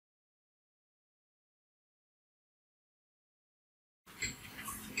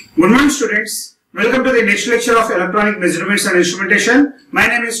Good morning, students. Welcome to the next lecture of Electronic Measurements and Instrumentation. My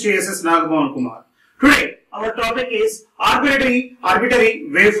name is TSS Nagamohan Kumar. Today, our topic is arbitrary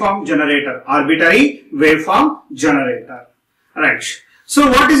waveform generator. Arbitrary waveform generator. Right. So,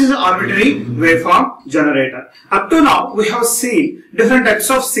 what is this arbitrary waveform generator? Up to now, we have seen different types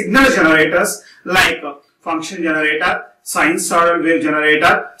of signal generators like function generator, sinusoidal wave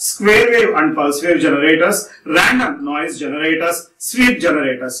generator, square wave and pulse wave generators, random noise generators, sweep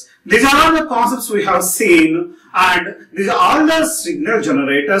generators. These are all the concepts we have seen, and these are all the signal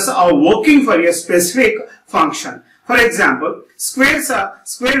generators are working for a specific function. For example, square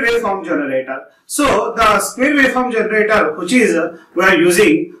waveform generator. So the square waveform generator, which is we are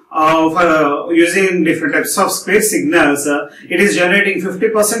using for using different types of square signals, it is generating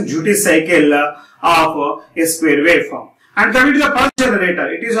 50% duty cycle of a square waveform. And coming to the pulse generator,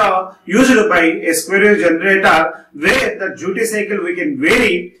 it is used by a square wave generator where the duty cycle we can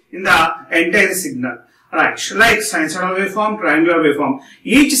vary in the entire signal. Right, like sinusoidal waveform, triangular waveform.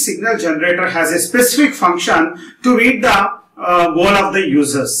 Each signal generator has a specific function to meet the goal of the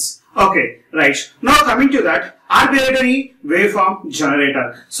users. Okay, right. Now coming to that, arbitrary waveform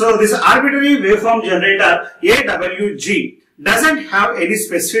generator. So this arbitrary waveform generator, AWG, doesn't have any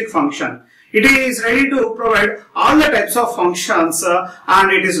specific function. It is ready to provide all the types of functions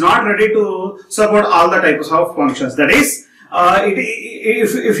and it is not ready to support all the types of functions. That is,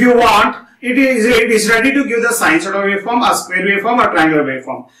 if you want, it is ready to give the sinusoidal waveform, a square waveform, or triangular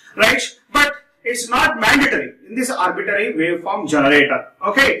waveform, right? But it's not mandatory in this arbitrary waveform generator.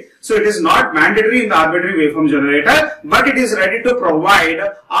 Okay, so it is not mandatory in the arbitrary waveform generator, but it is ready to provide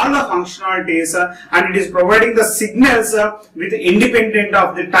all the functionalities and it is providing the signals with independent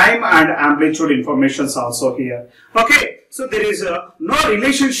of the time and amplitude informations also here. Okay, so there is no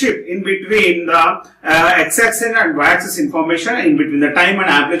relationship in between the x-axis and y-axis information, in between the time and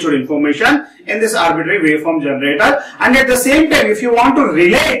amplitude information in this arbitrary waveform generator. And at the same time, if you want to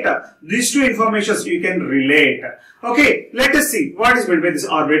relate these two informations, you can relate. Okay, let us see what is meant by this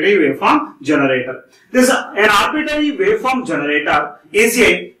arbitrary waveform generator. This an arbitrary waveform generator is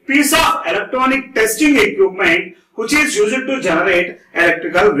a piece of electronic testing equipment which is used to generate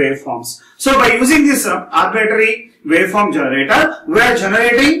electrical waveforms. So by using this arbitrary waveform generator, we are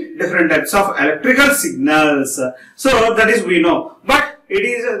generating different types of electrical signals. So that is we know, but it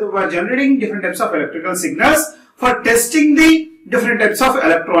is we are generating different types of electrical signals for testing the different types of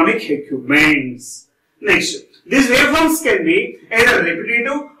electronic equipments. Next, these waveforms can be either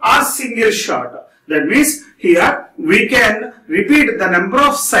repetitive or single shot. That means here we can repeat the number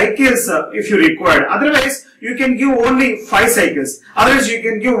of cycles if you require. Otherwise, you can give only 5 cycles. Otherwise, you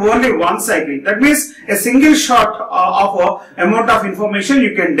can give only 1 cycle. That means a single shot of amount of information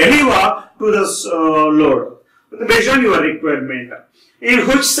you can deliver to the load based on your requirement. In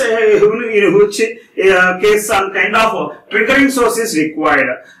which case some kind of triggering source is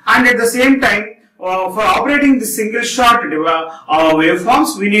required, and at the same time, for operating the single shot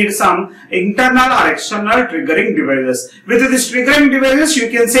waveforms, we need some internal or external triggering devices. With these triggering devices, you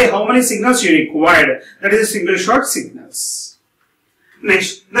can say how many signals you required. That is single shot signals.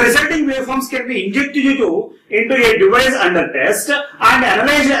 Next, the resulting waveforms can be injected into a device under test and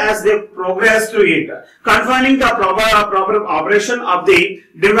analyzed as they progress through it, confining the proper operation of the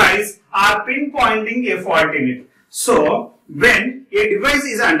device or pinpointing a fault in it. So, when a device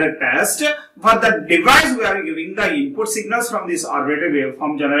is under test, for the device we are giving the input signals from this arbitrary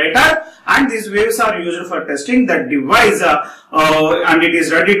waveform generator, and these waves are used for testing the device and it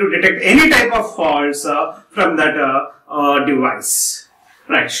is ready to detect any type of faults from that device.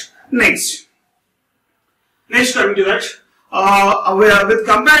 Right. Next coming to that,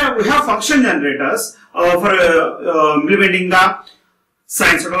 we have function generators for implementing the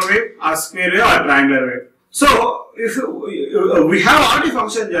sinusoidal wave, or square wave, or triangular wave. So, if we have already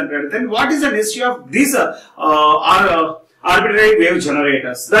function generator, then what is the history of these arbitrary wave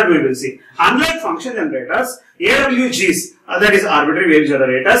generators? That we will see. Unlike function generators, AWGs, that is arbitrary wave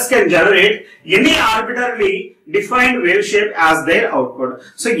generators, can generate any arbitrarily defined wave shape as their output.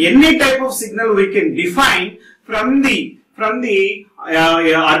 So, any type of signal we can define from the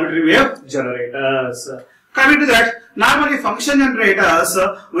arbitrary wave generators. Coming to that, normally function generators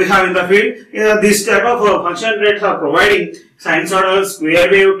we have in the field, this type of function generators are providing sinusoidal,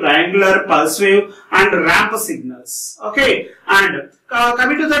 square wave, triangular, pulse wave and ramp signals. Okay, and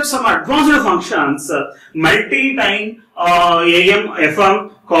coming to that, some advanced functions, multi-tine, AM,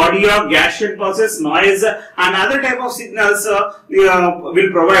 FM, cardiac, Gaussian pulses, noise and other type of signals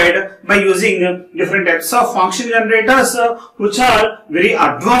will provide by using different types of function generators which are very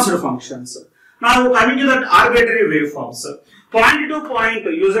advanced functions. Now coming to that arbitrary waveforms. point-to-point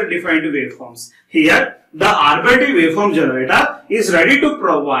user-defined waveforms. Here, the arbitrary waveform generator is ready to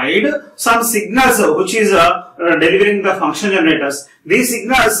provide some signals which is delivering the function generators. These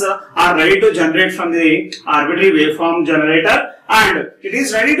signals are ready to generate from the arbitrary waveform generator, and it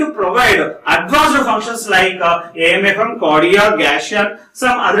is ready to provide advanced functions like AMFM, Cordia, Gaussian,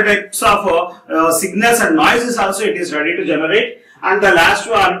 some other types of signals and noises also it is ready to generate. And the last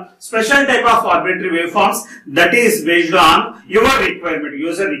one, special type of arbitrary waveforms that is based on your requirement,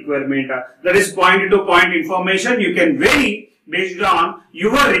 user requirement. That is point-to-point information you can vary based on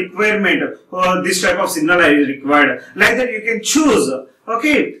your requirement. This type of signal is required. Like that you can choose.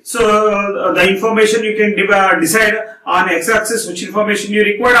 Okay, so the information you can decide on x-axis which information you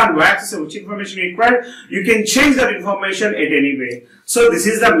require, on y-axis which information you require. You can change that information at any way. So this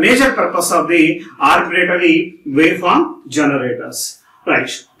is the major purpose of the arbitrary waveform generators. Right.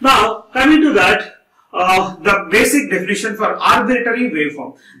 Now coming to that, the basic definition for arbitrary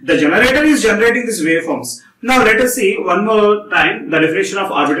waveform. The generator is generating these waveforms. Now let us see one more time the definition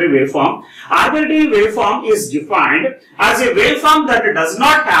of arbitrary waveform. Arbitrary waveform is defined as a waveform that does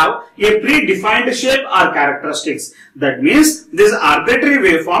not have a predefined shape or characteristics. That means this arbitrary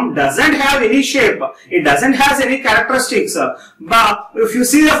waveform doesn't have any shape. It doesn't have any characteristics. But if you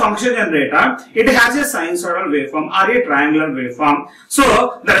see the function generator, it has a sinusoidal waveform or a triangular waveform.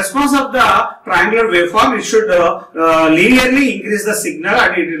 So the response of the triangular waveform, it should linearly increase the signal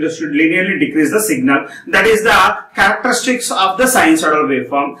and it should linearly decrease the signal. That is the characteristics of the sinusoidal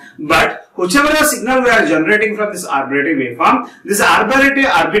waveform. But whichever the signal we are generating from this arbitrary waveform, this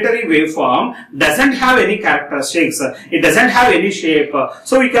arbitrary waveform doesn't have any characteristics. It doesn't have any shape.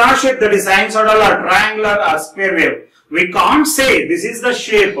 So we cannot shape that is sinusoidal or triangular or square wave. We can't say this is the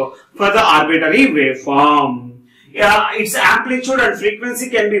shape for the arbitrary waveform. Its amplitude and frequency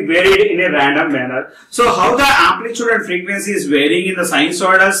can be varied in a random manner. So how the amplitude and frequency is varying in the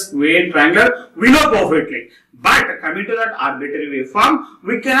sinusoidal, square, triangular, we know perfectly. But coming to that arbitrary waveform,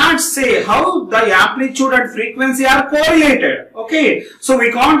 we cannot say how the amplitude and frequency are correlated. Okay, so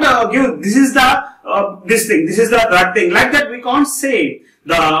we can't give this is the this thing, this is the that thing. Like that, we can't say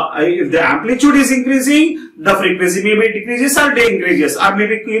if the amplitude is increasing, the frequency maybe decreases or increases, or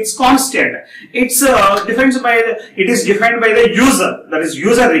maybe it's constant. It's it is defined by the user. That is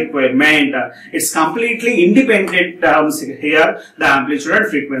user requirement. It's completely independent terms here. The amplitude and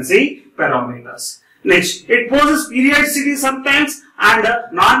frequency parameters. Next, it poses periodicity sometimes and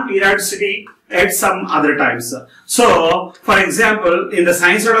non-periodicity at some other times. So, for example, in the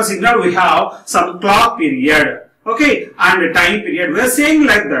sinusoidal signal, we have some clock period, okay, and time period. We are saying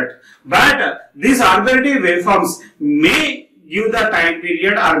like that. But these arbitrary waveforms may give the time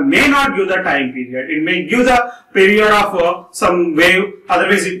period or may not give the time period. It may give the period of some wave,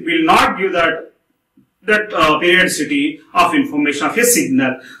 otherwise it will not give that periodicity of information of a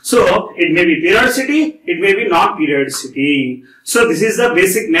signal. So it may be periodicity, it may be non-periodicity. So this is the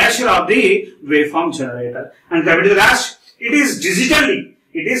basic nature of the waveform generator. And coming to the last, it is digitally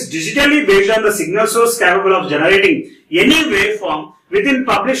based on the signal source capable of generating any waveform within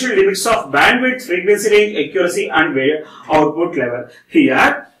published limits of bandwidth, frequency range, accuracy and output level.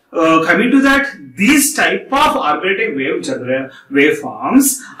 Here, coming to that, these type of arbitrary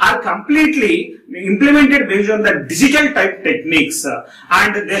waveforms are completely implemented based on the digital type techniques,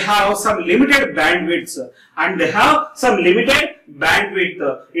 and they have some limited bandwidths,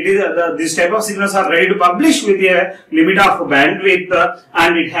 It is these type of signals are ready to publish with a limit of bandwidth,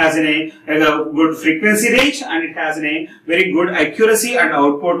 and it has a good frequency range, and it has a very good accuracy and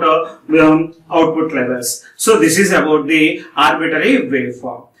output levels. So this is about the arbitrary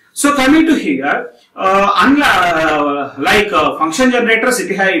waveform. So coming to here, unlike function generators, it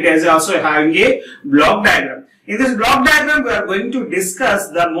is also having a block diagram. In this block diagram, we are going to discuss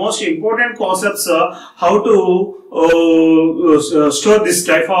the most important concepts, how to store this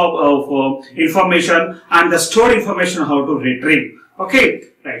type of information, and the stored information how to retrieve. Okay,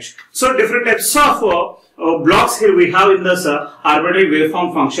 right. So different types of blocks here we have in this arbitrary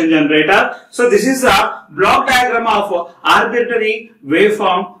waveform function generator. So this is a block diagram of arbitrary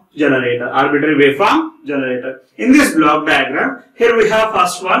waveform generator. In this block diagram, here we have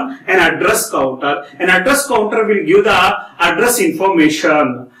first one, an address counter. An address counter will give the address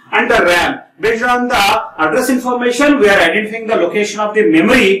information, and the RAM. Based on the address information, we are identifying the location of the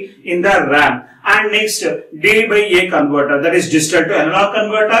memory in the RAM. And next, D by A converter, that is digital to analog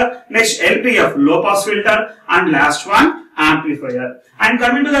converter. Next, LPF, low pass filter, and last one, amplifier. And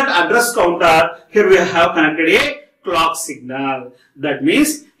coming to that address counter, here we have connected a clock signal. That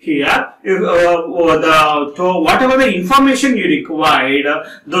means here, if, whatever the information you required,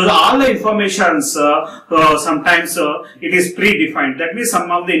 all the informations sometimes it is predefined. That means some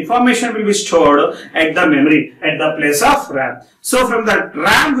of the information will be stored at the memory, at the place of RAM. So from the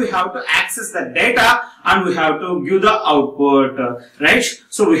RAM we have to access the data and we have to give the output, right?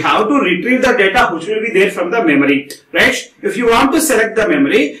 So we have to retrieve the data which will be there from the memory, right? If you want to select the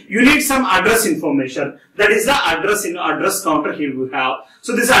memory, you need some address information. That is the address counter here we have.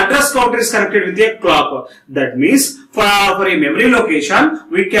 So this address counter is connected with a clock. That means for a memory location,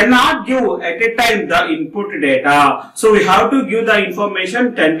 we cannot give at a time the input data. So we have to give the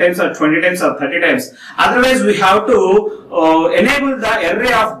information 10 times or 20 times or 30 times. Otherwise, we have to enable the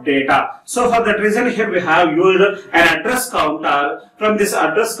array of data. So for that reason, here we have used an address counter. From this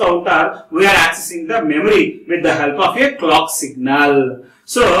address counter, we are accessing the memory with the help of a clock signal.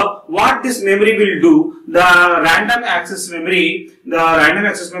 So what this memory will do, the random access memory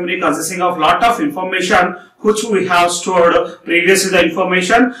consisting of lot of information which we have stored previously the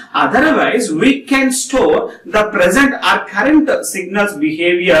information. Otherwise, we can store the present or current signals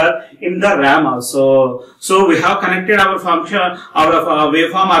behavior in the RAM also. So we have connected our function, our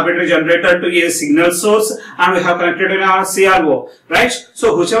waveform arbitrary generator to a signal source, and we have connected in our CRO, right?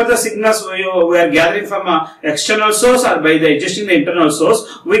 So whichever the signals we are gathering from external source or by the adjusting the internal source,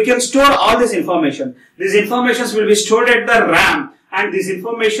 we can store all this information. These informations will be stored at the RAM. And these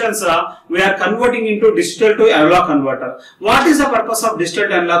informations we are converting into digital to analog converter. What is the purpose of digital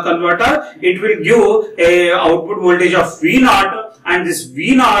to analog converter? It will give a output voltage of V0, and this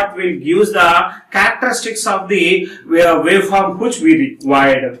V0 will give the characteristics of the waveform which we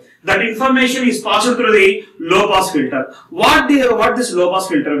required. That information is passed through the low pass filter. What this low pass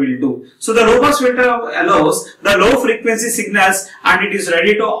filter will do? So the low pass filter allows the low frequency signals, and it is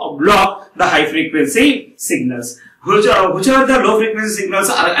ready to block the high frequency signals. Whichever the low frequency signals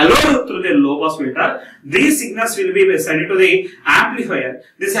are allowed through the low pass filter, these signals will be sent to the amplifier.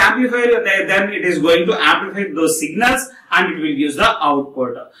 This amplifier then it is going to amplify those signals and it will give the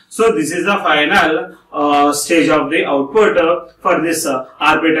output. So this is the final stage of the output for this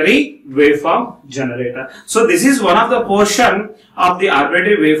arbitrary waveform generator. So this is one of the portion of the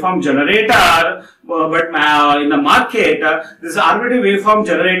arbitrary waveform generator. But in the market, this arbitrary waveform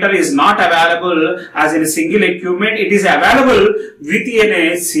generator is not available as in a single equipment. It is available within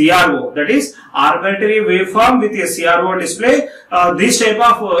a CRO, that is arbitrary waveform with a CRO display. These type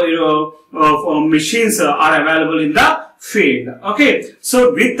of machines are available in the field. Okay,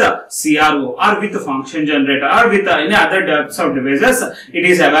 so with the CRO or with the function generator or with any other types of devices, it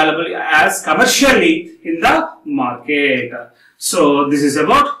is available as commercially in the market. So this is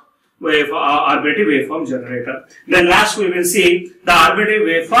about arbitrary waveform generator. Then last we will see the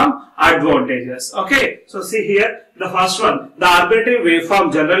arbitrary waveform advantages. Okay, so see here the first one, the arbitrary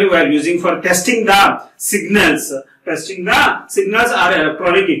waveform generally we are using for testing the signals. Testing the signals are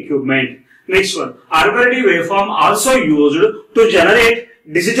electronic equipment. Next one, arbitrary waveform also used to generate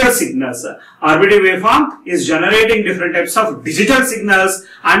digital signals. Arbitrary waveform is generating different types of digital signals,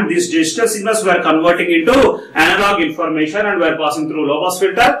 and these digital signals we are converting into analog information and we are passing through low pass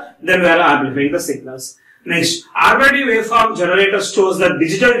filter, then we are amplifying the signals. Next, arbitrary waveform generator stores the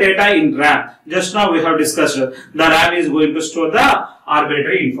digital data in RAM. Just now we have discussed the RAM is going to store the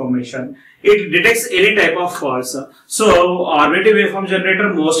arbitrary information. It detects any type of faults. So arbitrary waveform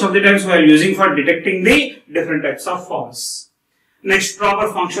generator most of the times we are using for detecting the different types of faults. Next,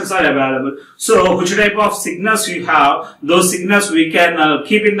 proper functions are available. So which type of signals you have, those signals we can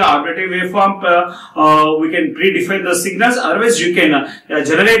keep in the arbitrary waveform. We can predefine the signals. Otherwise, you can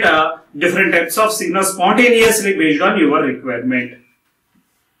generate different types of signals spontaneously based on your requirement.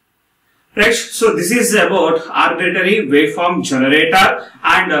 Right, so this is about arbitrary waveform generator,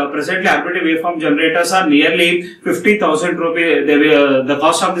 and presently arbitrary waveform generators are nearly 50,000 rupees. The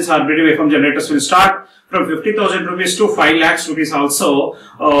cost of this arbitrary waveform generators will start from 50,000 rupees to 5 lakhs rupees also.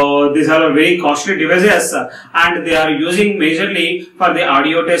 These are very costly devices, and they are using majorly for the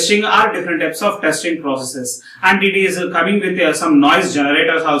audio testing or different types of testing processes. And it is coming with some noise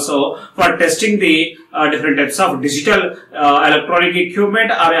generators also for testing the different types of digital electronic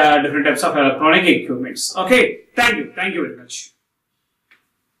equipment or different types of electronic equipments. Okay, thank you very much.